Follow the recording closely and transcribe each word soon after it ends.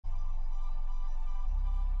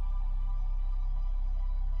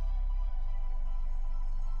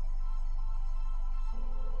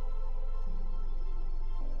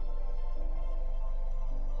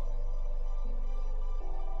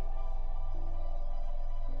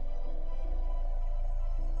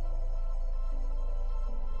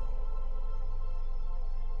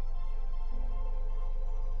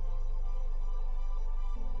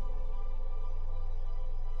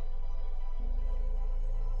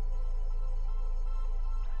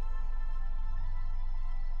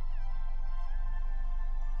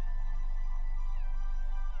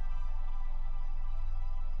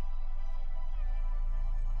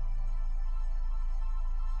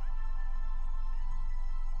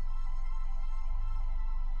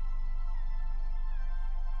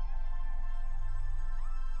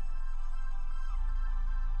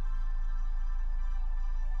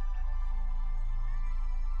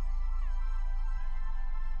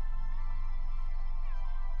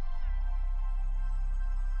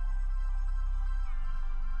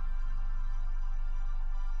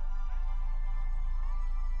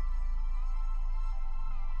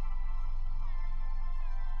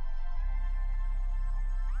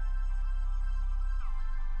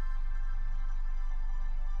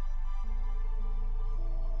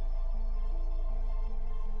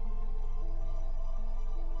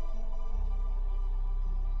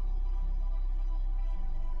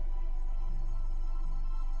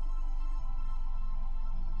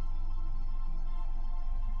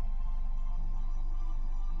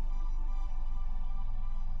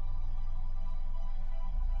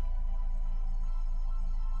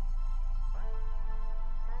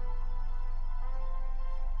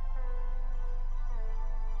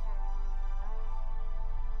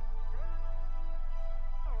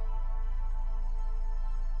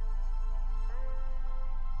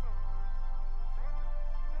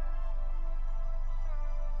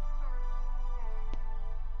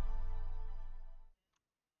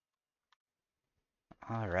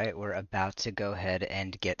Alright, we're about to go ahead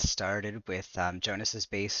and get started with Jonas's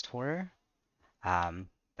base tour.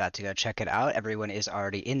 About to go check it out. Everyone is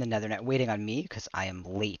already in the Nethernet waiting on me because I am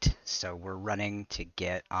late, so we're running to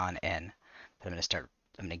get on in. But I'm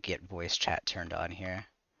gonna get voice chat turned on here.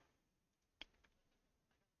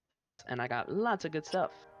 And I got lots of good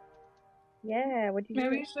stuff. Yeah, what do you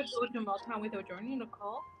Maybe do? you should go to Meltdown without joining the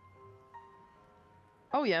call.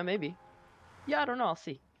 Oh yeah, maybe. Yeah, I don't know, I'll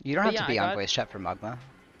see. You don't But have to yeah, be I on got- voice chat for Magma.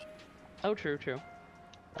 Oh, true.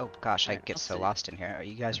 Oh gosh, I Alright, get I'll so see. lost in here.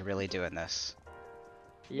 You guys are really doing this.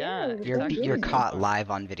 Yeah, Yeah, it's You're actually you're really caught fun. live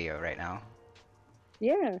on video right now.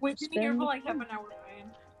 Yeah. We've it's been here for been like half fun. an hour,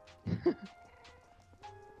 Ryan.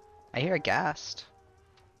 I hear a ghast.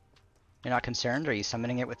 You're not concerned? Are you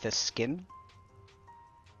summoning it with this skin?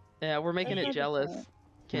 Yeah, we're making I it can't jealous. decide.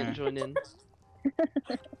 Can't join in.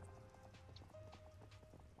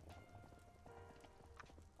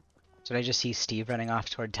 Did I just see Steve running off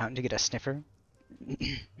toward town to get a sniffer?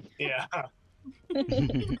 Yeah.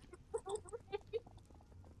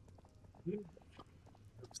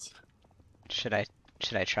 Should I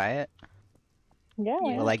try it? Yeah.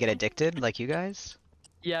 Yeah. Will I get addicted like you guys?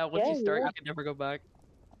 Yeah, once Yeah, you start, yeah. you can never go back.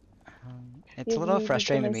 It's a Give little you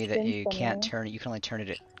frustrating to beginner me that skin you can't summoner. turn. You can only turn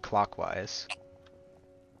it clockwise.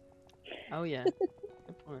 Oh yeah.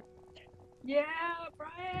 Good point. Yeah,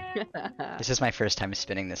 Brian. This is my first time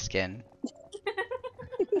spinning the skin.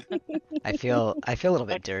 I feel a little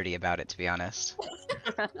bit dirty about it, to be honest.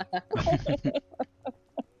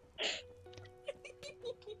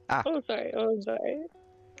 Oh, sorry. Oh, sorry.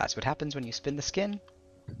 That's what happens when you spin the skin.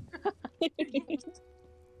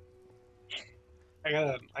 I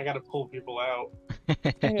gotta pull people out.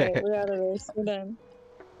 Okay, we're out of this. We're done.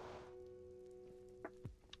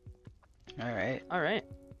 All right. All right.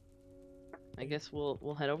 I guess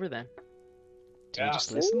we'll head over then. Did we Yeah.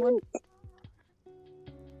 just lose someone?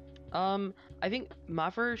 I think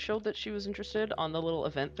Mavr showed that she was interested on the little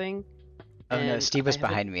event thing. Oh no, and Steve was I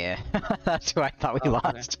haven't- behind me. That's who I thought we Oh, okay.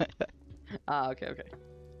 lost. Ah, okay.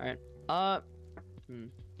 All right.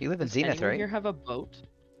 You live in Does Zenith, anyone right? here have a boat?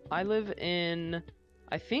 I live in.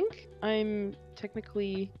 I think I'm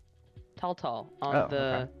technically Tal on Oh,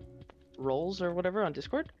 the okay. roles or whatever on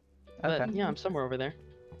Discord. But Okay. yeah, I'm somewhere over there.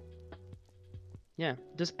 Yeah.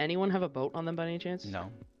 Does anyone have a boat on them by any chance?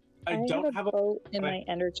 No. I have don't a have a. boat in I- my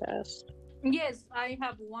ender chest. Yes, I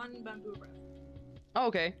have one bamboo raft. Oh,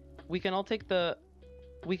 okay. We can all take the.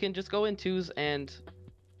 We can just go in twos and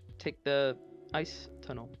take the ice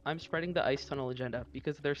tunnel. I'm spreading the ice tunnel agenda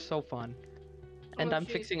because they're so fun. And Oh, I'm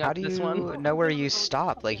shit. fixing How up do this you one. know where you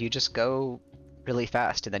stop? Like you just go really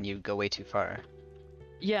fast and then you go way too far.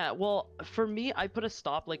 Yeah, well, for me, I put a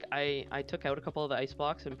stop. Like I took out a couple of the ice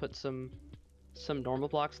blocks and put some normal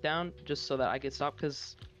blocks down just so that I could stop.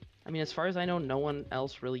 Because, I mean, as far as I know, no one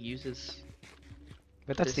else really uses.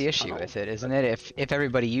 But that's the This issue tunnel. with it, isn't it? If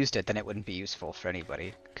everybody used it, then it wouldn't be useful for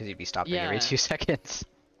anybody because you'd be stopping every Yeah. 2 seconds.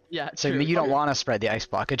 Yeah, So true. you don't want to spread the ice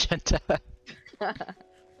block agenda.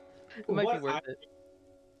 It might What be worth it.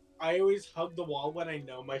 I always hug the wall when I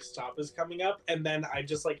know my stop is coming up, and then I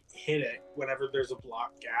just like hit it whenever there's a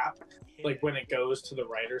block gap, like when it goes to the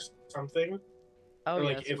right or something. Oh or yeah,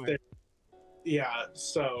 like that's if smart. they're yeah.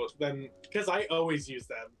 So then, because I always use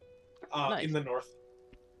them Nice. in the north,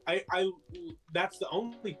 I that's the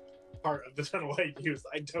only part of the tunnel I use.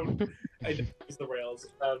 I don't use the rails.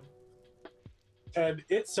 And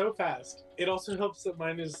it's so fast. It also helps that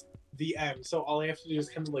mine is the end, so all I have to do is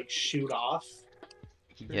kind of like shoot off.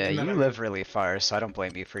 Yeah, And then you I- live really far, so I don't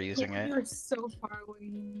blame you for using Yeah, it. you're so far away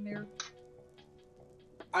in there.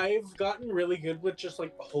 I've gotten really good with just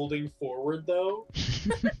like holding forward though.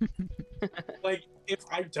 Like if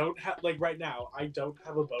I don't have like right now, I don't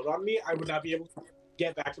have a boat on me, I would not be able to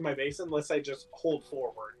get back to my base unless I just hold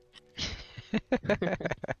forward.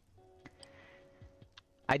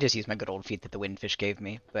 I just use my good old feet that the windfish gave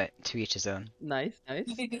me, but to each his own. Nice.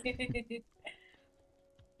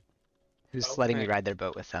 Who's Oh, letting me alright. ride their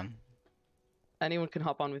boat with them? Anyone can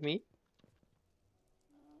hop on with me.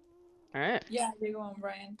 All right. Yeah, you go on,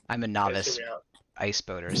 Brian. I'm a Yes, novice here we are. ice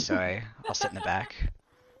boater, so I'll sit in the back.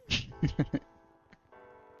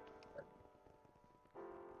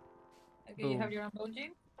 Okay, you have Boom. your own boat,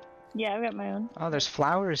 Jane? Yeah, I've got my own. Oh, there's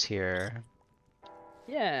flowers here.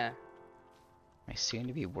 Yeah. My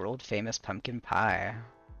soon-to-be world-famous pumpkin pie.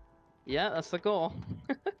 Yeah, that's the goal.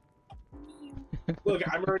 Look,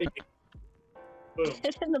 I'm already boom.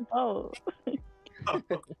 Get in the boat.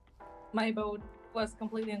 My boat was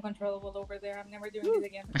completely uncontrollable over there. I'm never doing this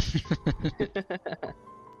again.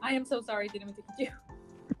 I am so sorry, didn't mean to hit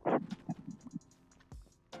you.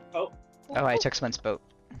 Oh, Oh, I took someone's boat.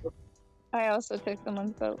 I also took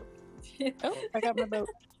someone's boat. Oh, I got my boat.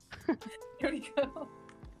 Here we go.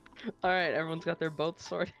 All right, everyone's got their boats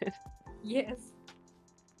sorted. Yes.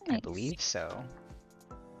 I Nice. believe so.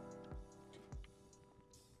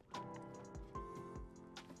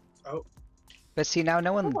 Oh, But see, now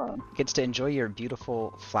no one Oh, gets to enjoy your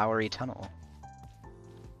beautiful flowery tunnel.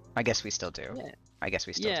 I guess we still do. Yeah. I guess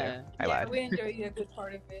we still Yeah. do. I Yeah, lied. we enjoy a good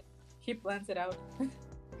part of it. He plans it out.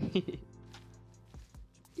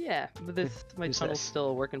 Yeah, but my Who's tunnel's this? still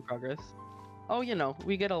a work in progress. Oh, you know,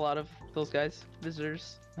 we get a lot of those guys,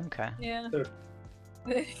 visitors. Okay. Yeah. Sure.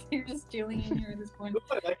 You're just chilling in here at this point. ooh,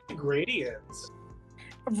 I like the gradients.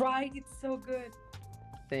 Right, it's so good.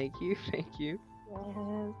 Thank you, thank you.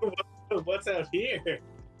 yes. What's out here?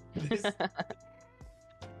 This,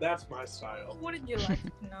 that's my style. Wouldn't you like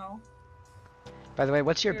to know? By the way,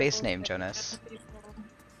 what's your You're base so name, sad. Jonas?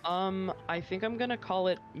 I think I'm gonna call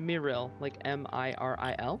it Miril, like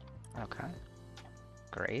Miril. Okay.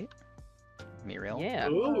 Great. Miril. Yeah,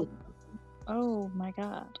 Ooh, Oh my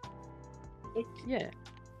god. yeah.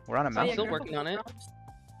 We're on a So, mountain. yeah, still careful working on it. with the drops.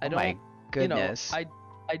 I Oh don't, my goodness. I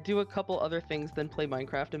do a couple other things than play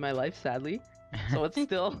Minecraft in my life, sadly. So it's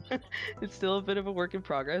still it's still a bit of a work in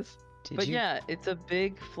progress. Did But you yeah, it's a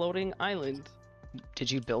big floating island. did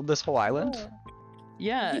you build this whole island? Oh.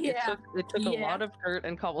 Yeah, Yeah, it took a yeah. lot of dirt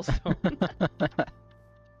and cobblestone.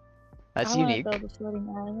 That's I want to unique. build a floating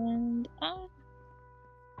island.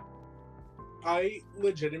 I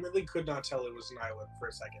legitimately could not tell it was an island for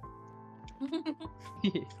a second.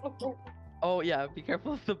 Oh yeah, be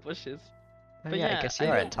careful of the bushes. Oh, But yeah, yeah, I guess you I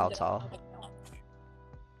are don't- in Tall Tall.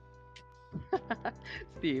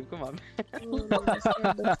 Steve, come on. Ooh, that's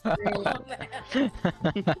good, that's great.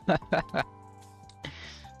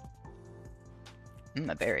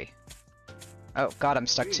 A berry. Oh god, I'm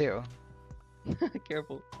stuck too.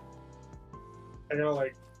 Careful. I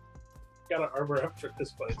gotta armor up for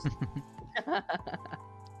this place.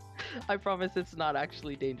 I promise it's not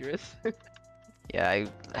actually dangerous. Yeah,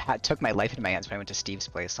 I took my life into my hands when I went to Steve's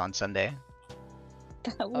place on Sunday.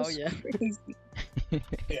 That was yeah. crazy.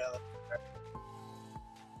 Yeah.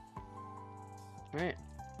 Right.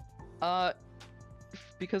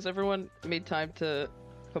 Because everyone made time to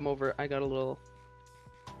come over, I got a little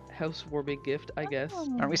housewarming gift, I guess.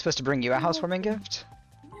 Aren't we supposed to bring you a housewarming gift?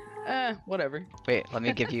 Whatever. Wait, let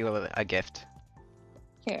me give you a gift.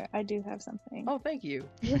 Here, I do have something. Oh, thank you.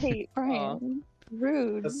 Wait, Brian.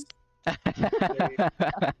 Rude. That's-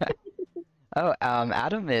 Oh,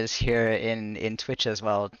 Adam is here in Twitch as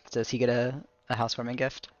well. Does he get a housewarming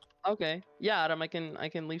gift? Okay. Yeah, Adam, I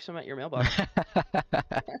can leave some at your mailbox.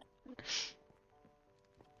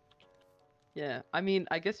 Yeah. I mean,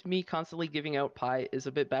 I guess me constantly giving out pie is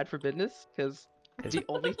a bit bad for business, because the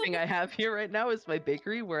only thing I have here right now is my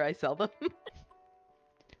bakery where I sell them.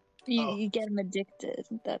 You, Oh. you get them addicted.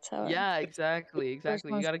 That's how. Yeah, exactly. You sounds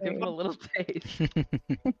gotta give them a great. little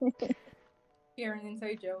taste. Here, an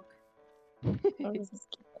inside joke. Oh, this is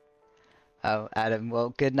cute. Oh, Adam, well,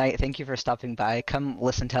 good night. Thank you for stopping by. Come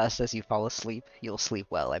listen to us as you fall asleep. You'll sleep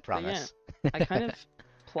well, I promise. I kind of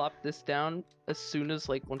plopped this down as soon as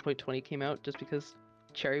like 1.20 came out, just because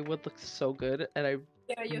cherry wood looks so good, and I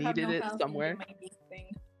Yeah, you have needed no it house somewhere. and you might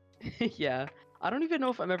be thing. Yeah. I don't even know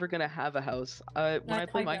if I'm ever gonna have a house. When I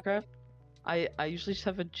play I got Minecraft, I usually just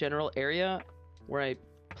have a general area where I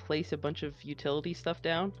place a bunch of utility stuff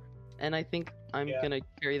down, and I think I'm Yeah. gonna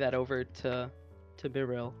carry that over to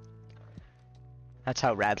Miril. That's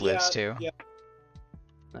how Rad lives too. Yeah.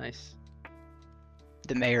 Nice.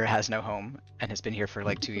 The mayor has no home and has been here for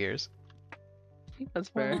like 2 years. That's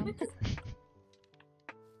fair. Um,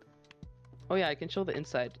 Oh yeah, I can show the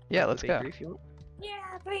inside. Yeah, of the let's go. bakery if you want.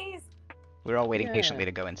 Yeah, please. We're all waiting Yeah. patiently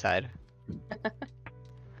to go inside.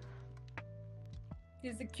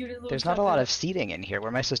 He's the cutest little. There's not a lot chocolate. of seating in here. Where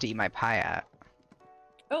am I supposed to eat my pie at?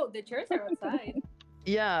 Oh, the chairs are outside.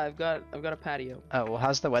 Yeah, I've got a patio. Oh, well,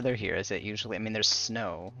 how's the weather here? Is it usually? I mean, there's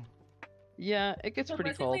snow. Yeah, it gets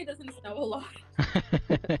pretty cold. Surprisingly, it doesn't snow a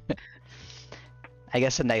lot. I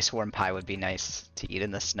guess a nice warm pie would be nice to eat in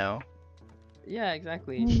the snow. Yeah,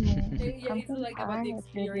 exactly. Yeah, it's pumpkin like about pie the is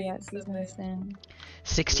really that experience of season it. soon.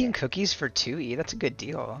 16 Yeah. cookies for 2E? That's a good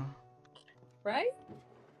deal. Right?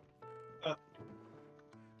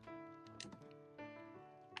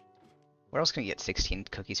 Where else can you get 16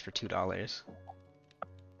 cookies for $2?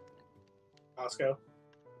 Costco.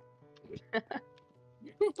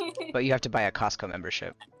 But you have to buy a Costco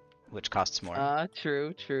membership, which costs more.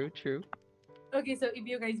 True. Okay, so if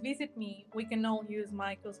you guys visit me, we can all use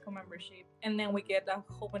my Costco membership, and then we get a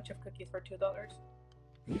whole bunch of cookies for $2.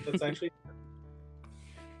 That's actually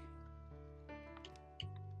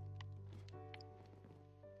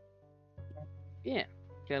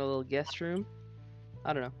a little guest room.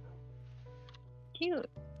 I don't know. Cute.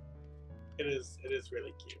 It is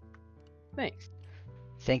really cute. Thanks.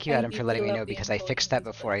 Thank you, I Adam, for letting me deeply know love the because I fixed that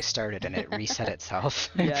intelligence before I started and it reset itself.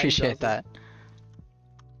 I Yeah, he's appreciate awesome. that.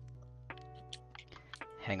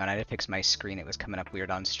 Hang on, I had to fix my screen. It was coming up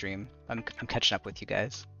weird on stream. I'm catching up with you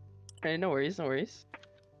guys. Hey, no worries, no worries.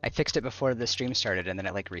 I fixed it before the stream started and then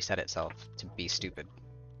it like reset itself to be stupid.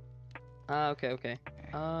 Okay, okay.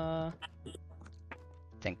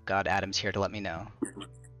 Thank God Adam's here to let me know.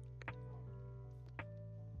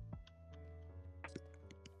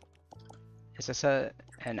 Is this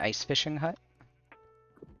an ice fishing hut?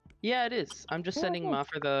 Yeah, it is. I'm just sending Oh.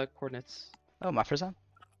 Maffer the coordinates. Oh, Muffer's on?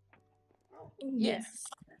 Yes.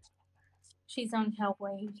 She's on her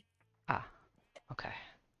way. Ah, okay.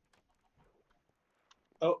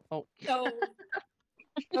 Oh. Oh.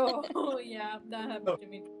 Oh, yeah, that happened to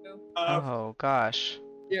me too. Oh gosh.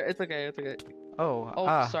 Yeah, it's okay, it's okay. Oh,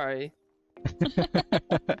 Oh, sorry.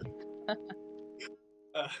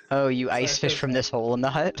 Oh, you Sorry, ice fish so from sorry. this hole in the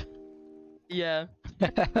hut? Yeah,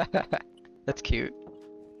 That's cute.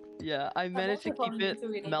 yeah. I managed to also fallen keep it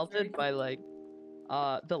into it, it's very melted by like,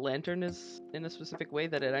 the lantern is in a specific way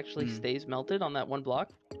that it actually Hmm. stays melted on that one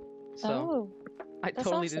block. So Oh, I that's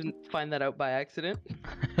totally awesome. didn't find that out by accident.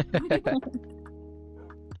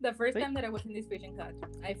 The first Wait. time that I was in this fishing hut,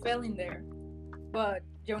 I fell in there, but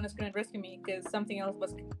Jonas couldn't rescue me because something else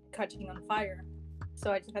was catching on fire.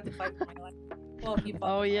 So I just had to fight for my life. Well, he fought.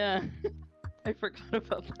 Oh yeah, I forgot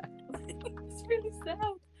about that. It's really sad.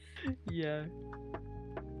 Yeah.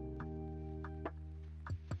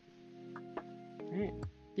 Right.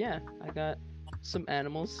 Yeah, I got some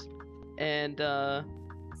animals, and I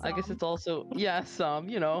guess Some. it's also some,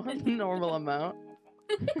 you know, normal amount.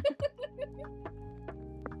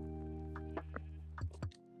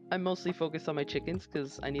 I'm mostly focused on my chickens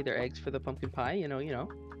because I need their eggs for the pumpkin pie. You know.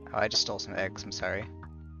 Oh, I just stole some eggs. I'm sorry.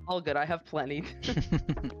 All good. I have plenty.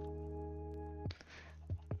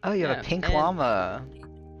 Oh, you have Yeah, a pink and- llama.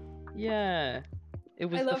 Yeah. It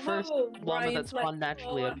was I the love first how llama that Brian's spawned like,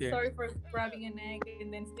 naturally oh, up I'm here. sorry for grabbing an egg,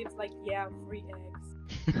 and then Steve's like, yeah, free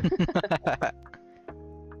eggs.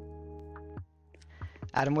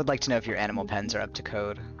 Adam would like to know if your animal pens are up to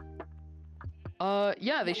code.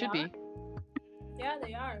 Yeah, they They should are? be. Yeah,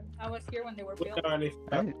 they are. I was here when they were built.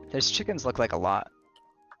 Those chickens look like a lot.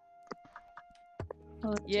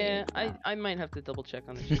 oh Yeah, dear. I might have to double check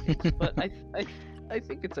on the chickens, but I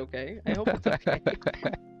think it's okay. I hope it's okay.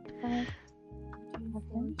 5,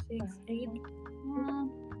 4, 6, 8.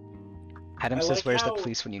 Adam I says, like "Where's how- the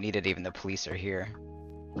police when you need it?" Even the police are here.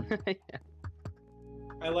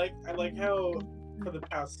 I like how for the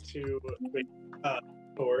past two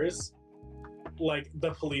tours, like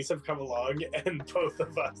the police have come along and both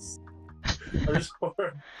of us are just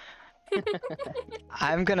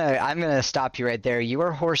I'm gonna stop you right there.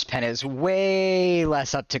 Your horse pen is way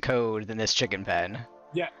less up to code than this chicken pen.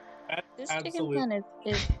 This absolutely. chicken pen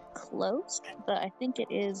is close, but I think it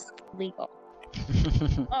is legal.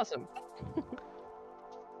 Awesome.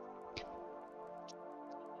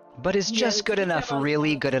 But is Yeah, just the good chickens enough have a really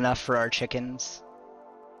lot of good enough things. for our chickens?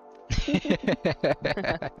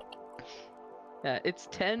 Yeah, it's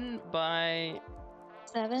 10 by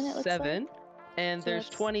 7, it looks 7, like. and So there's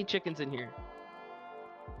that's- 20 chickens in here.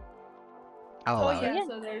 I'll Oh allow yeah, Yeah.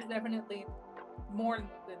 so there's definitely more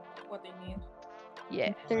than what they need.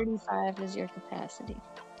 Yeah. 35 is your capacity.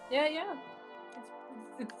 Yeah, yeah.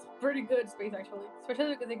 It's pretty good space actually,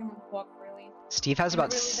 especially because they can walk freely. it. Steve has And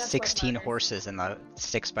about really, that's what 16 matters. horses in the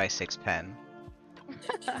 6x6 pen,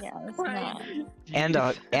 Yeah, it's Right.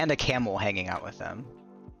 not. and a camel hanging out with them.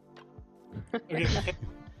 Okay,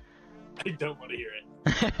 I don't want to hear it.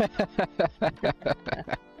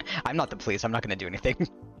 I'm not the police. I'm not gonna do anything.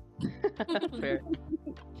 Fair.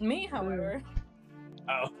 Me, however,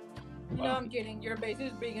 Oh, you know, Wow. I'm kidding. Your base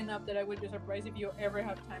is big enough that I would be surprised if you ever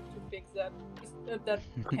have time to fix that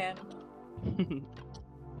pen.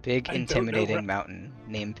 Big I don't know intimidating where- mountain,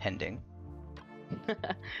 name pending.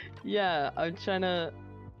 Yeah, I'm trying to.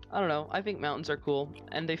 I don't know. I think mountains are cool,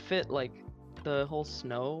 and they fit like the whole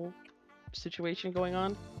snow situation going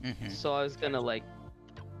on. Hmm So I was gonna like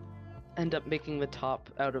end up making the top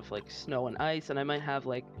out of like snow and ice, and I might have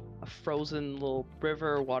like a frozen little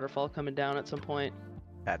river or waterfall coming down at some point.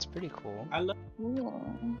 That's pretty cool. I love. Cool.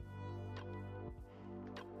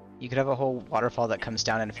 You could have a whole waterfall that comes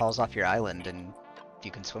down and falls off your island, and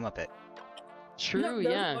you can swim up it. True, There's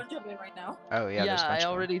yeah. a bunch of it right now. Oh yeah, there's a bunch I of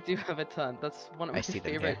them. already do have a ton. That's one of I my see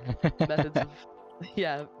them favorite here. methods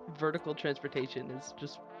of vertical transportation is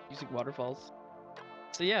just using waterfalls.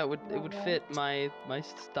 So yeah, it would Love that. fit my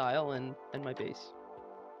style and my base.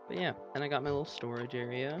 But yeah, and I got my little storage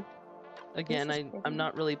area. Again, is I'm pretty.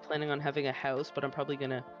 not really planning on having a house, but I'm probably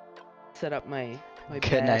gonna set up my Good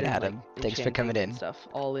bed night, and like Adam. Thanks for coming enchanting and in. stuff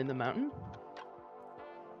all in the mountain.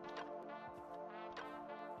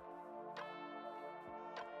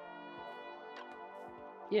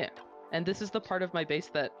 Yeah, and this is the part of my base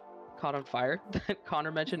that caught on fire that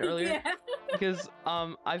Connor mentioned earlier. Yeah. Because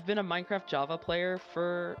I've been a Minecraft Java player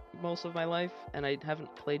for most of my life, and I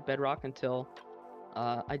haven't played Bedrock until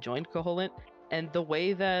I joined Koholint. And the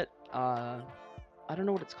way that I don't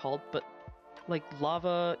know what it's called, but like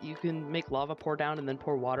lava, you can make lava pour down and then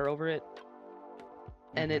pour water over it,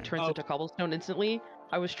 and it Mhm. turns Oh. into cobblestone instantly.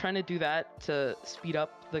 I was trying to do that to speed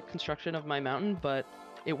up the construction of my mountain, but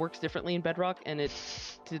it works differently in Bedrock, and it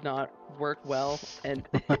did not work well. And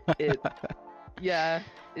it, yeah,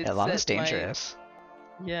 it Yeah, lava's set my dangerous.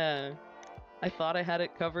 yeah. I thought I had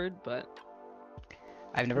it covered, but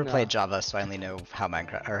I've never no. played Java, so I only know how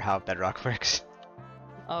Minecraft or how Bedrock works.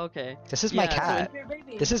 Oh, okay. This is my Yeah, so cat. Your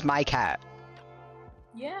baby. This is my cat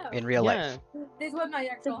Yeah. in real Yeah. life. This was my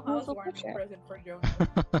actual beautiful housewarming picture. present for Jonas.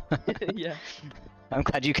 Yeah. I'm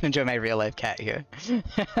glad you can enjoy my real life cat here.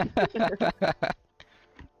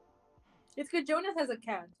 It's because Jonas has a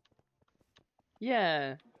cat.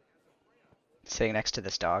 Yeah. Sitting next to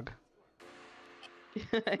this dog.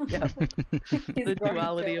 Yeah. He's The growing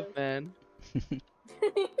duality jealous. of man.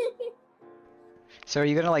 So are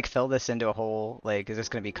you gonna like fill this into a whole, like, is this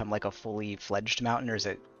gonna become like a fully fledged mountain, or is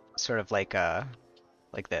it sort of like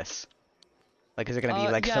like this? Like, is it gonna be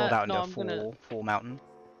like Yeah, filled out no, into a I'm gonna full mountain?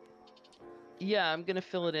 yeah, I'm gonna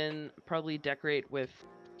fill it in, probably decorate with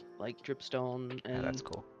like dripstone Oh, that's and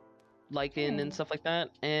cool. lichen and stuff like that.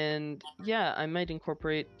 And yeah, I might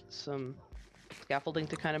incorporate some scaffolding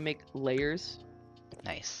to kind of make layers.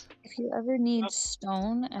 Nice. If you ever need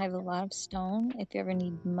stone, I have a lot of stone. If you ever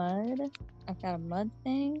need mud, I've got a mud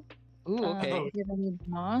thing. Ooh, okay. If you ever need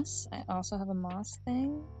moss, I also have a moss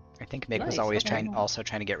thing. I think Meg was Nice, always okay. also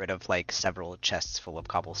trying to get rid of like several chests full of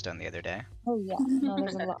cobblestone the other day. Oh yeah, no,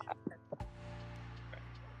 there's a lot.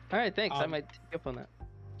 All right, thanks. I Um, might take you up on that.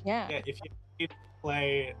 Yeah. Yeah, if you need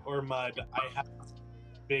clay or mud, I have a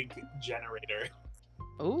big generator.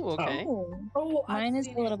 Ooh, okay. Oh, Oh, I've mine is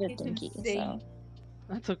seen a little it. bit It's dinky, insane. so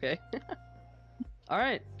That's okay. All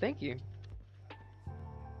right, thank you.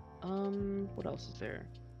 What else is there?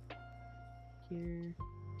 Here.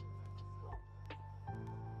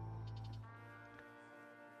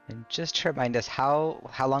 And just to remind us, how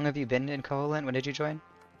long have you been in Koholint? When did you join?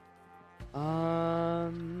 That's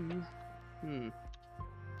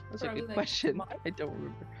a Probably good like question. March? I don't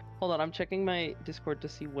remember. Hold on, I'm checking my Discord to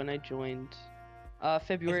see when I joined.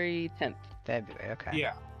 February 10th. February. Okay.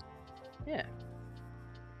 Yeah. Yeah.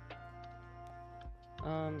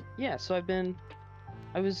 Yeah, so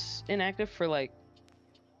I was inactive for like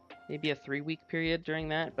maybe a 3-week period during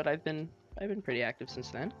that, but I've been pretty active since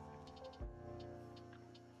then.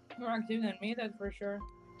 More active than me, that's for sure.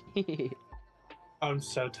 I'm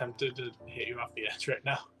so tempted to hit you off the edge right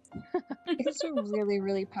now. it's a really,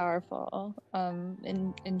 really powerful,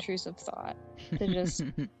 intrusive thought to just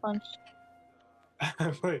punch.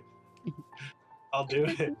 Wait. I'll do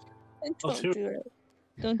it. Don't do it.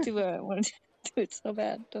 Don't do it. I want to do it so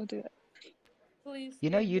bad. Don't do it. Please. You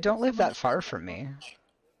know, yeah, you give don't us so live that much far help. from me.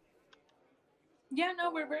 Yeah,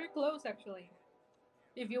 no, we're very close actually.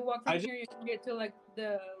 If you walk I from ju- here, you can get to like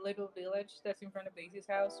the little village that's in front of Daisy's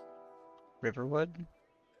house. Riverwood?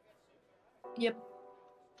 Yep.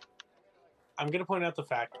 I'm gonna point out the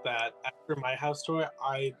fact that after my house tour,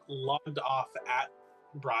 I logged off at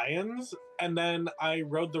Brian's, and then I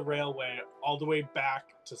rode the railway all the way back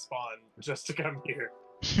to spawn just to come here.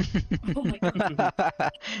 Oh my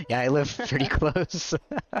god. Yeah, I live pretty close.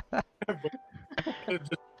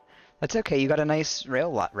 That's okay. You got a nice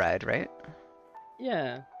rail lot ride, right?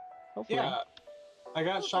 Yeah. Hopefully. Yeah, I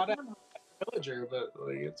got Oh, shot at that's by a villager, but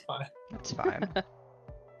like, it's fine. That's fine.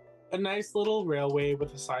 A nice little railway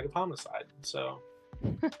with a side of homicide. So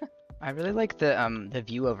I really like the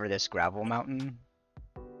view over this gravel mountain.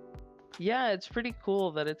 Yeah, it's pretty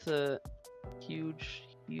cool that it's a huge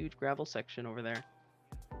gravel section over there.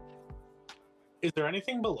 is there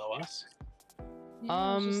anything below us? Yeah,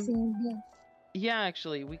 I was just seeing this. Yeah,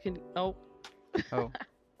 actually, we can. Oh. Oh.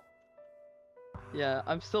 Yeah,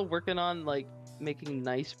 I'm still working on like making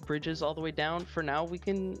nice bridges all the way down. For now, we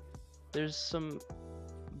can. There's some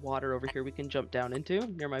water over here we can jump down into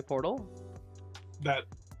near my portal. That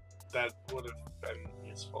would have been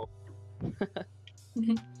useful.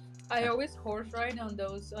 I always horse ride on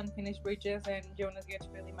those unfinished bridges, and Jonas gets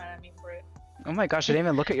really mad at me for it. Oh my gosh, I didn't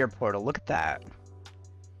even look at your portal. Look at that.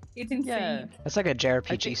 It's insane. Yeah. That's like a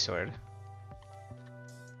JRPG think- sword.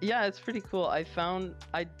 Yeah, it's pretty cool. I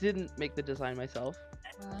didn't make the design myself.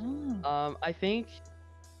 Wow. I think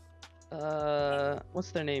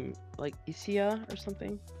what's their name? Like Isia or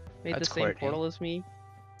something? Made That's the same Courtney. portal as me.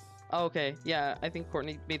 Oh, okay. Yeah, I think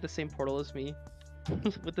Courtney made the same portal as me.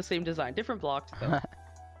 With the same design. Different blocks though.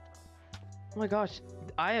 Oh my gosh,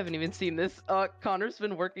 I haven't even seen this. Connor's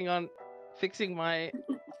been working on fixing my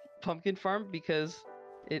pumpkin farm because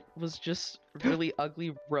it was just really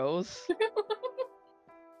ugly rows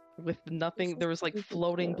with nothing. There was like Super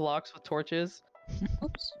floating cute. blocks with torches,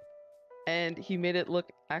 Oops. and he made it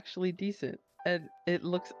look actually decent. And it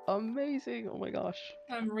looks amazing. Oh my gosh.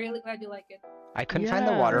 I'm really glad you like it. I couldn't find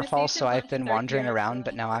the Yeah. waterfall, Received a so I've bunch been of wandering dark around, yards,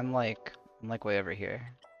 but now I'm like way over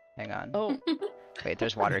here. Hang on. Oh, Wait,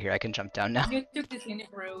 there's water here. I can jump down now. You took the scenic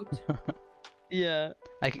route. yeah.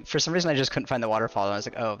 For some reason, I just couldn't find the waterfall, and I was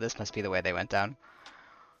like, oh, this must be the way they went down.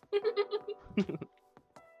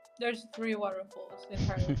 There's 3 waterfalls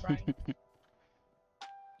entirely, Brian.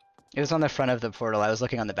 It was on the front of the portal. I was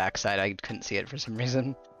looking on the back side. I couldn't see it for some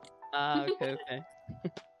reason. Ah, okay, okay.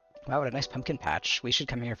 Wow, what a nice pumpkin patch. We should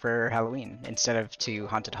come here for Halloween instead of to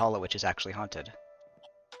Haunted Hollow, which is actually haunted.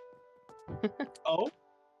 Oh,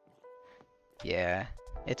 Yeah,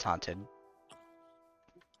 it's haunted.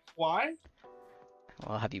 why?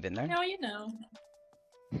 Well, have you been there? Now you know.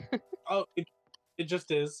 Oh, it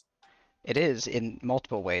just is. It is in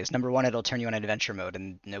multiple ways. Number one, it'll turn you on adventure mode,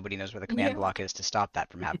 and nobody knows where the command Yeah. block is to stop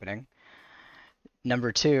that from happening.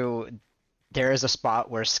 Number two, there is a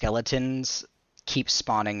spot where skeletons keep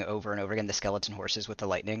spawning over and over again, the skeleton horses with the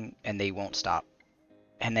lightning, and they won't stop.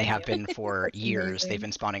 And they have been for That's years. They've amazing.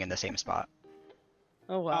 been spawning in the same spot.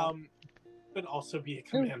 Oh wow. Could also be a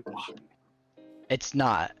command block. It's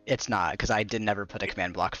not, because I did never put a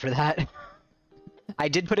command block for that. I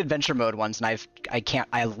did put adventure mode once, and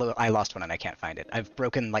I lost one and I can't find it. I've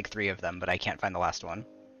broken like 3 of them, but I can't find the last one.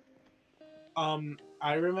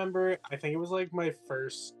 I remember, I think it was like my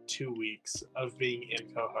first 2 weeks of being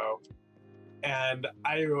in Coho, and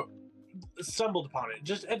I stumbled upon it,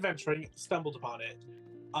 just adventuring, stumbled upon it.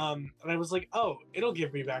 And I was like, oh, it'll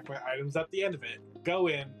give me back my items at the end of it. Go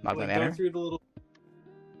in, Magma like, Manor? go through the little.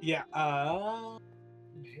 Yeah,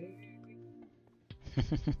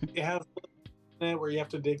 it has where you have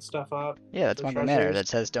to dig stuff up. Yeah, that's The Magma Manor treasures. that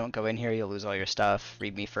says don't go in here, you'll lose all your stuff.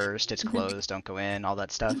 Read me first, it's closed, don't go in, all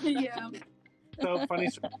that stuff. Yeah. So funny.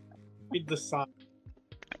 Read the sign.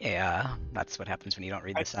 Yeah, that's what happens when you don't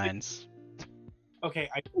read I the signs. Okay,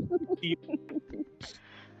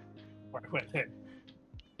 where I went in.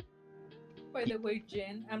 By the way,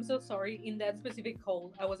 Jen, I'm so sorry. In that specific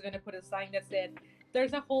hole, I was gonna put a sign that said,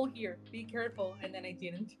 "There's a hole here. Be careful," and then I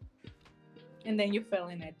didn't. And then you fell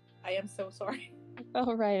in it. I am so sorry.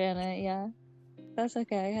 Oh, right in it, yeah. That's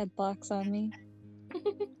okay. I had blocks on me.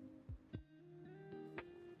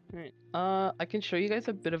 Alright. I can show you guys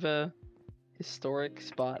a bit of a historic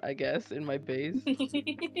spot, I guess, in my base.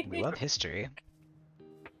 We love history.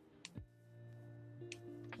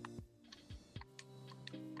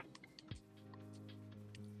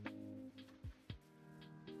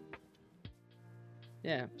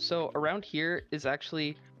 Yeah, so around here is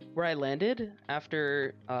actually where I landed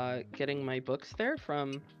after getting my books there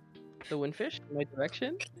from the Windfish in my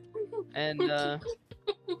direction. And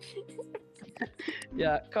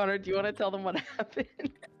yeah, Connor, do you want to tell them what happened?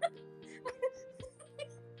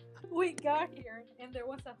 We got here, and there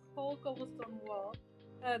was a whole cobblestone wall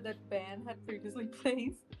that Ben had previously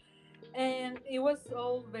placed, and it was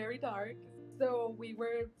all very dark. So we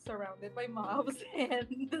were surrounded by mobs,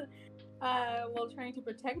 and while trying to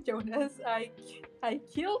protect Jonas, I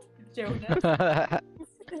killed Jonas,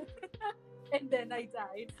 and then I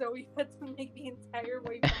died. So we had to make the entire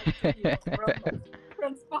way back to you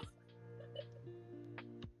from spawn.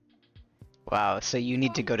 Wow, so you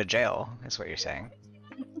need to go to jail, is what you're saying.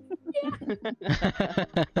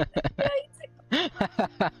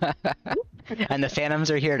 And the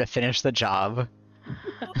Phantoms are here to finish the job.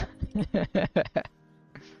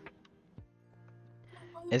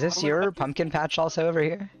 Is this your pumpkin patch also over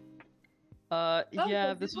here? Yeah,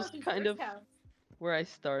 but this was his kind first of house. where I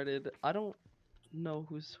started. I don't know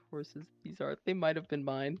whose horses these are. They might have been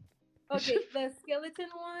mine. Okay, the skeleton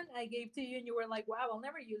one I gave to you, and you were like, "Wow, I'll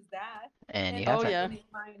never use that." And you Oh, haven't. yeah. It's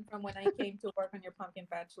mine from when I came to work on your pumpkin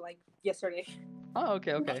patch like yesterday. Oh,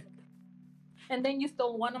 okay, okay. And then you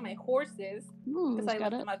stole one of my horses Ooh, because I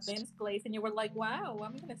got left it. them at Ben's place, and you were like, "Wow,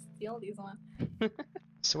 I'm gonna steal this one."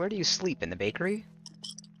 So where do you sleep? In the bakery?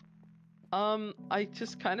 I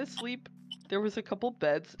just kind of sleep. There was a couple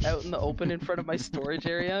beds out in the open in front of my storage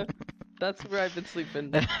area. That's where I've been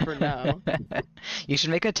sleeping for now. You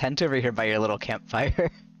should make a tent over here by your little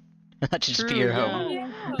campfire. That should just be your home.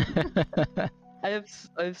 yeah. I have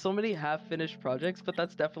so many half-finished projects, but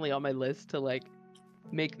that's definitely on my list to like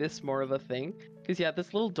make this more of a thing. Cause yeah,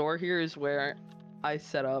 this little door here is where I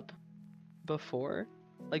set up before,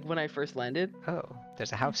 like when I first landed. Oh,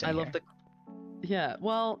 there's a house in I here. love the. Yeah,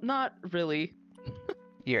 well, not really.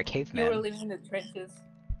 You're a You were caveman. living in the trenches.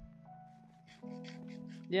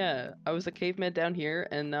 Yeah, I was a caveman down here,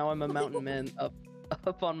 and now I'm a mountain man up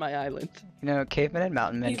on my island. You know, cavemen and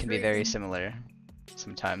mountain men He's can be very freezing. similar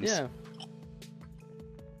sometimes. Yeah.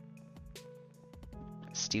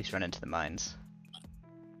 Steve's run into the mines.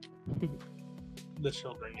 The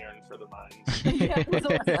children yearn for the mines. Yeah, it was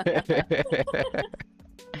awesome.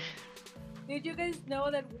 Did you guys know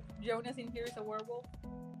that Jonas in here is a werewolf?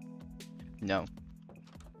 No.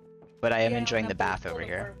 But I am Yeah, enjoying on the a bath boat over full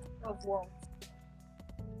here. Of wolves.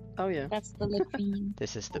 Oh yeah. That's the latrine.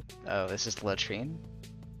 This is the latrine?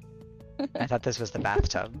 I thought this was the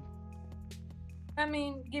bathtub. I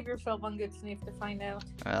mean, give yourself one good sniff to find out.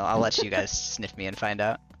 Well, I'll let you guys sniff me and find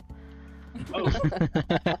out. Oh,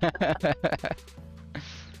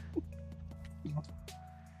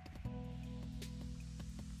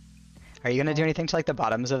 Are you gonna do anything to like the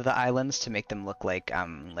bottoms of the islands to make them look like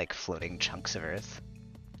floating chunks of earth?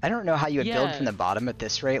 I don't know how you would build from Yeah. the bottom at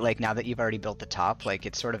this rate, like now that you've already built the top, like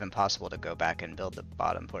it's sort of impossible to go back and build the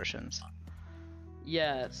bottom portions.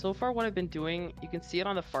 Yeah, so far what I've been doing, you can see it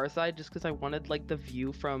on the far side just because I wanted like the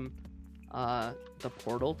view from the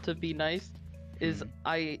portal to be nice, is Mhm.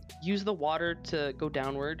 I use the water to go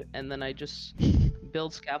downward and then I just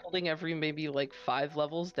build scaffolding every maybe like 5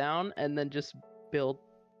 levels down and then just build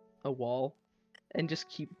a wall and just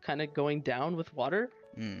keep kind of going down with water.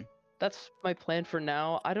 Mm. That's my plan for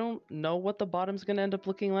now. I don't know what the bottom's gonna end up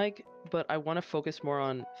looking like, but I want to focus more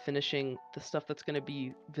on finishing the stuff that's gonna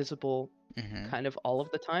be visible Mm-hmm. kind of all of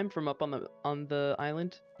the time from up on the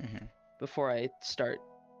island Mm-hmm. before I start.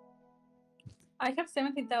 I have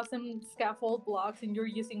 17,000 scaffold blocks and you're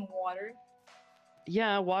using water.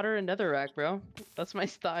 Yeah, water and netherrack, bro. That's my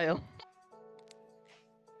style.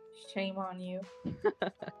 Shame on you.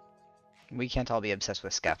 We can't all be obsessed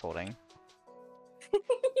with scaffolding.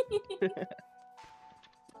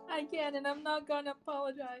 I can, and I'm not gonna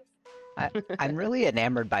apologize. I'm really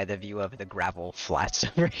enamored by the view of the gravel flats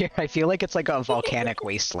over here. I feel like it's like a volcanic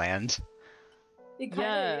wasteland. It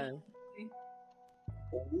Yeah. kinda is.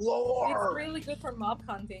 Lord! It's really good for mob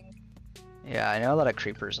hunting. Yeah, I know a lot of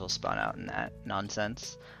creepers will spawn out in that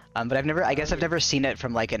nonsense. But I guess I've never seen it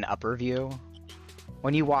from like an upper view.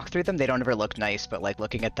 When you walk through them, they don't ever look nice, but like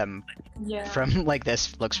looking at them Yeah. from like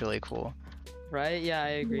this looks really cool. Right? Yeah, I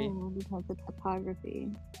agree. Yeah, because of topography.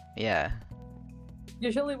 Yeah.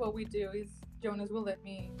 Usually what we do is Jonas will let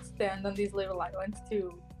me stand on these little islands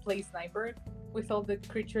to play sniper with all the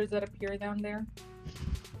creatures that appear down there.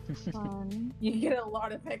 Fun. You get a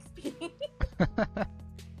lot of XP.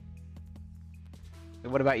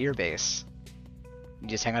 What about your base? You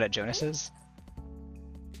just hang out at Jonas's?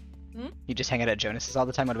 Hmm? You just hang out at Jonas's all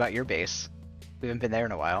the time? What about your base? We haven't been there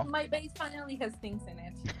in a while. My base finally has things in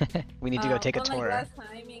it. We need to go take a Unlike tour. last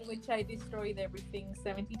time in which I destroyed everything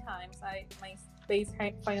 70 times, my base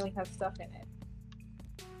finally has stuff in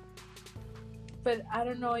it. But I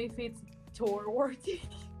don't know if it's tour worthy.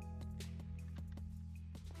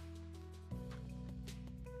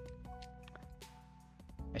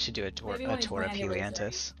 I should do a tour, Maybe when it's of my anniversary.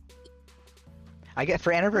 Heliantus. I get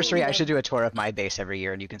for anniversary. I yeah. should do a tour of my base every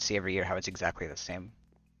year, and you can see every year how it's exactly the same.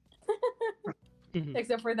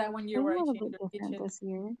 Except for that one It's year a where I little changed bit your different kitchen. this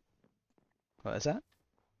year. What is that?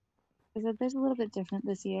 Is that there's a little bit different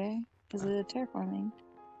this year because of the terraforming.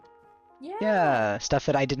 Yeah, stuff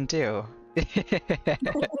that I didn't do.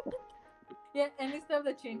 Yeah, any stuff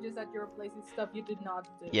that changes at your place is stuff you did not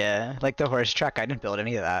do. Yeah, like the horse truck. I didn't build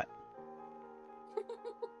any of that.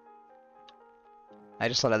 I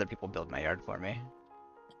just let other people build my yard for me.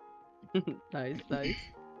 Nice, nice.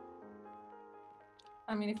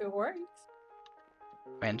 I mean, if it works.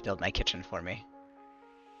 And build my kitchen for me.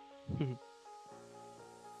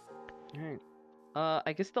 Alright.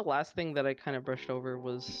 I guess the last thing that I kind of brushed over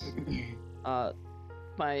was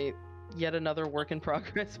my yet another work in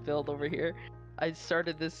progress build over here. I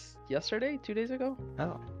started this yesterday, 2 days ago.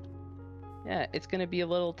 Oh. Yeah, it's gonna be a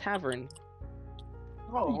little tavern.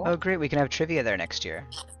 Oh, great. We can have trivia there next year.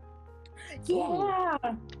 Yeah!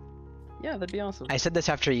 Yeah, that'd be awesome. I said this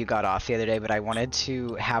after you got off the other day, but I wanted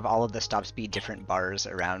to have all of the stops be different bars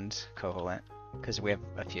around Koholint, because we have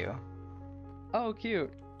a few. Oh,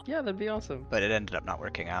 cute. Yeah, that'd be awesome. But it ended up not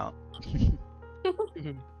working out.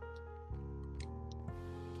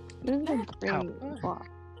 This is a Ow. great block.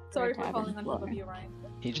 Sorry for Tavern falling on top floor. of you, Ryan.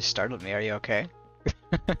 You just startled me. Are you okay?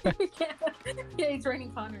 yeah, yeah, it's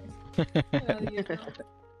raining Connors. You know, the usual.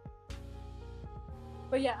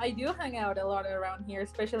 But yeah, I do hang out a lot around here,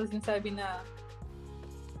 especially since I've been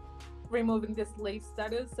removing the slave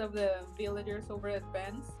status of the villagers over at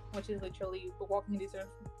Ben's, which is literally walking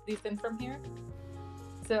distance from here.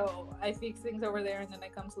 So I fix things over there and then I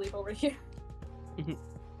come sleep over here.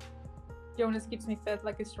 Jonas keeps me fed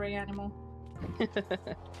like a stray animal.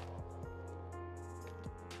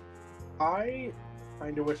 I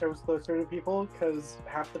kind of wish I was closer to people because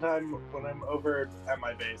half the time when I'm over at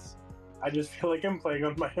my base, I just feel like I'm playing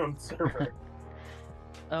on my own server.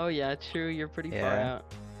 Oh yeah, true. You're pretty far Yeah. out.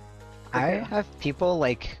 I Yeah. have people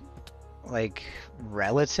like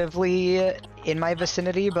relatively in my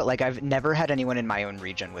vicinity, but like I've never had anyone in my own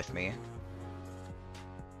region with me.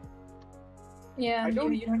 Yeah, I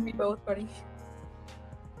don't- you and me both, buddy.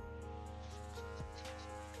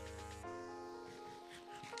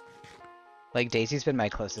 Like Daisy's been my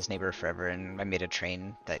closest neighbor forever, and I made a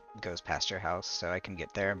train that goes past her house so I can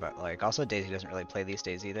get there, but like also Daisy doesn't really play these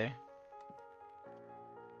days either.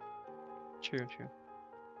 True, true.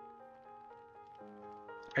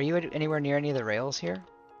 Are you anywhere near any of the rails here?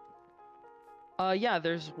 Yeah,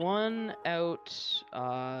 there's one out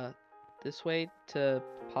this way to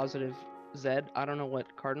positive Z. I don't know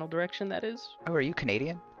what cardinal direction that is. Oh, are you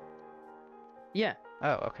Canadian? Yeah.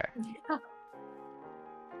 Oh, okay. Yeah.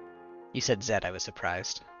 You said Z, I was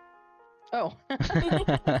surprised. Oh.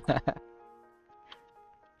 That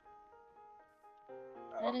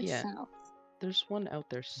is Yeah. south. There's one out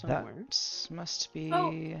there somewhere. That must be...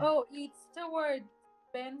 Oh, it's toward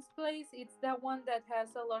Ben's place. It's that one that has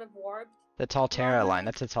a lot of warped. the Talterra line. Line.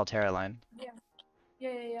 That's the Talterra line. Yeah,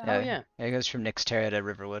 Oh yeah. It goes from Nyxterra to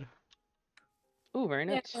Riverwood. Ooh, very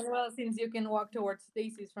Yeah, nice. and well, since you can walk towards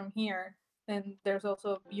Stacy's from here, then there's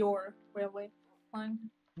also your railway line.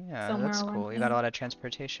 Yeah, Somewhere that's around cool. You got a here. lot of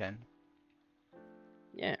transportation.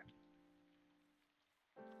 Yeah.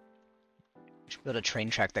 Should build a train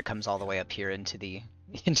track that comes all the way up here into the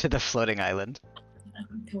into the floating island.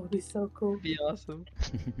 That would be so cool. Be awesome.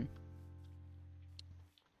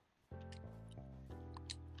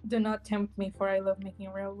 Do not tempt me, for I love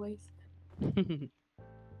making railways. But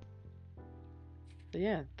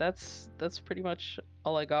yeah, that's pretty much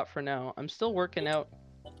all I got for now. I'm still working out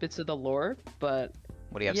bits of the lore, but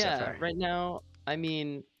What do you have yeah, so far? right now, I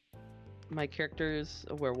mean, my character is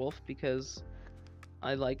a werewolf because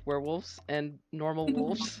I like werewolves and normal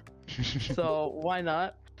wolves, so why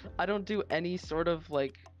not? I don't do any sort of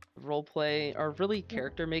like roleplay or really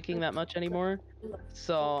character making that much anymore,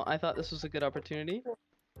 so I thought this was a good opportunity.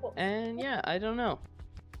 And yeah, I don't know.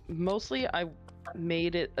 Mostly I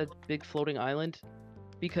made it a big floating island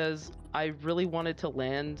because I really wanted to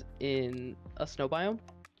land in a snow biome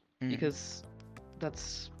because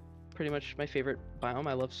that's pretty much my favorite biome.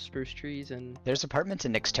 I love spruce trees and... There's apartments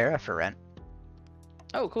in Nyxterra for rent.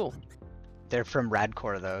 Oh, cool. They're from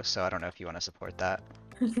Radcore though, so I don't know if you want to support that.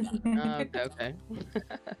 Okay.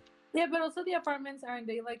 Yeah, but also the apartments, aren't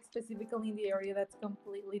they like specifically in the area that's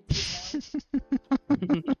completely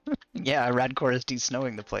desnowed? Yeah, Radcore is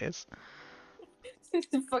de-snowing the place. It's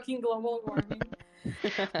the fucking global warming.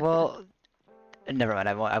 Well, never mind.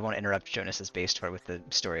 I won't interrupt Jonas's base tour with the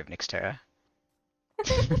story of Nyxterra.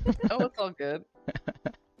 Oh, it's all good.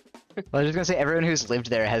 Well, I was just gonna say everyone who's lived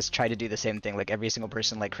there has tried to do the same thing. Like every single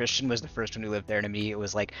person, like Christian was the first one who lived there, and immediately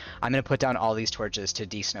was like, I'm gonna put down all these torches to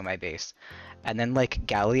de-snow my base. And then like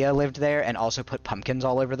Gallia lived there and also put pumpkins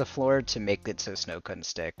all over the floor to make it so snow couldn't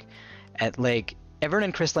stick. And like everyone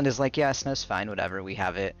in Chrisland is like, yeah, snow's fine, whatever, we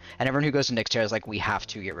have it. And everyone who goes to Nyxterra is like, we have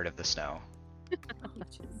to get rid of the snow. Oh,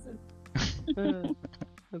 Jesus.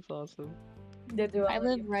 That's awesome. The I duality.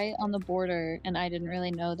 live right on the border, and I didn't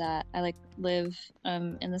really know that. I like live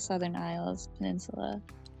in the Southern Isles Peninsula,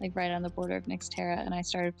 like right on the border of Nyxterra, and I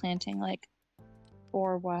started planting like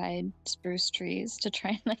 4 wide spruce trees to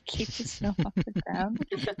try and like keep the snow off the ground.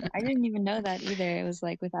 I didn't even know that either. It was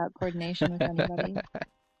like without coordination with anybody.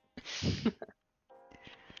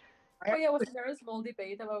 Oh yeah, was there a small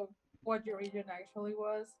debate about what your region actually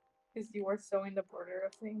was? Because you were so in the border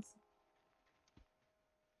of things.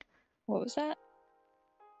 What was that?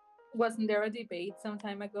 Wasn't there a debate some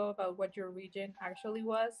time ago about what your region actually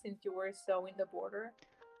was, since you were so in the border?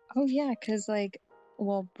 Oh yeah, because like,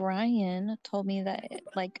 well, Brian told me that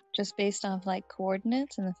like just based off like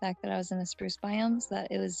coordinates and the fact that I was in the spruce biomes, that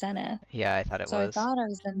it was Zenith. Yeah, I thought it So was. I thought I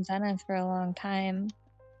was in Zenith for a long time,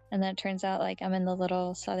 and then it turns out like I'm in the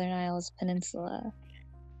little Southern Isles Peninsula.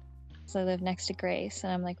 So I live next to Grace,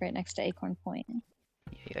 and I'm like right next to Acorn Point.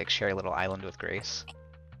 You like share a little island with Grace.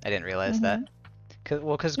 I didn't realize that.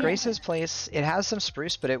 Cause Yeah. Grace's place, it has some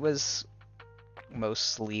spruce, but it was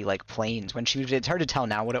mostly like plains. When she it's hard to tell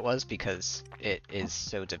now what it was because it is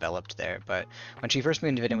so developed there, but when she first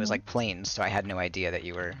moved in, it was like plains, so I had no idea that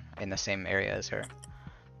you were in the same area as her.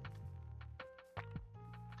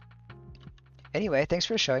 Anyway, thanks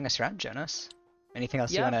for showing us around, Jonas. Anything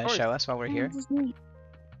else you Yeah, want of to course. show us while we're here?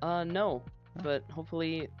 No, but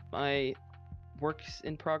hopefully my works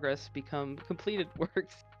in progress become completed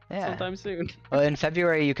works Yeah. sometime soon. Well, in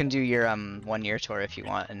February you can do your 1 year tour if you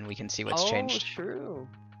want, and we can see what's changed. Oh, true.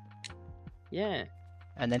 Yeah.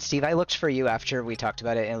 And then Steve, I looked for you after we talked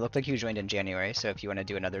about it, and it looked like you joined in January. So if you want to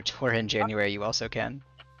do another tour in January, you also can.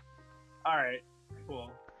 All right, cool.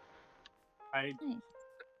 Nice.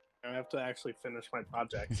 I have to actually finish my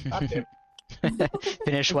project. God damn.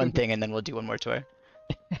 Finish one thing, and then we'll do one more tour.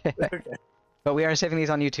 Okay. But we are saving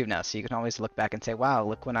these on YouTube now, so you can always look back and say, "Wow,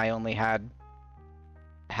 look when I only had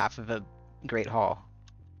half of a Great Hall."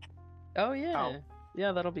 Oh yeah. Oh.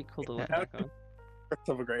 Yeah, that'll be cool to look back on. First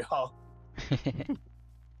of a great haul.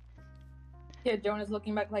 Yeah, Jonas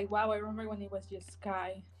looking back like, wow, I remember when it was just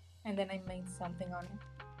sky, and then I made something on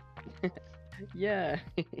it. Yeah.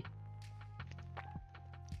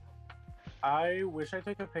 I wish I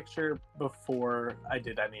took a picture before I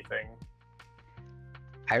did anything.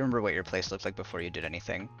 I remember what your place looked like before you did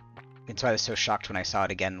anything. That's why I was so shocked when I saw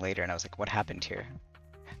it again later, and I was like, "What happened here?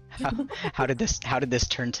 How did this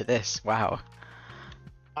turn to this? Wow!"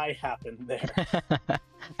 I happened there.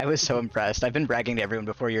 I was so impressed. I've been bragging to everyone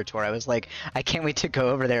before your tour. I was like, I can't wait to go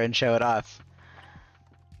over there and show it off.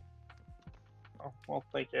 Oh, well,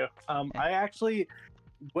 thank you. I actually,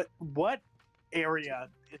 what area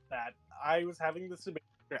is that? I was having this debate.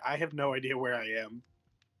 I have no idea where I am.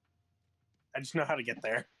 I just know how to get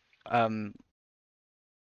there.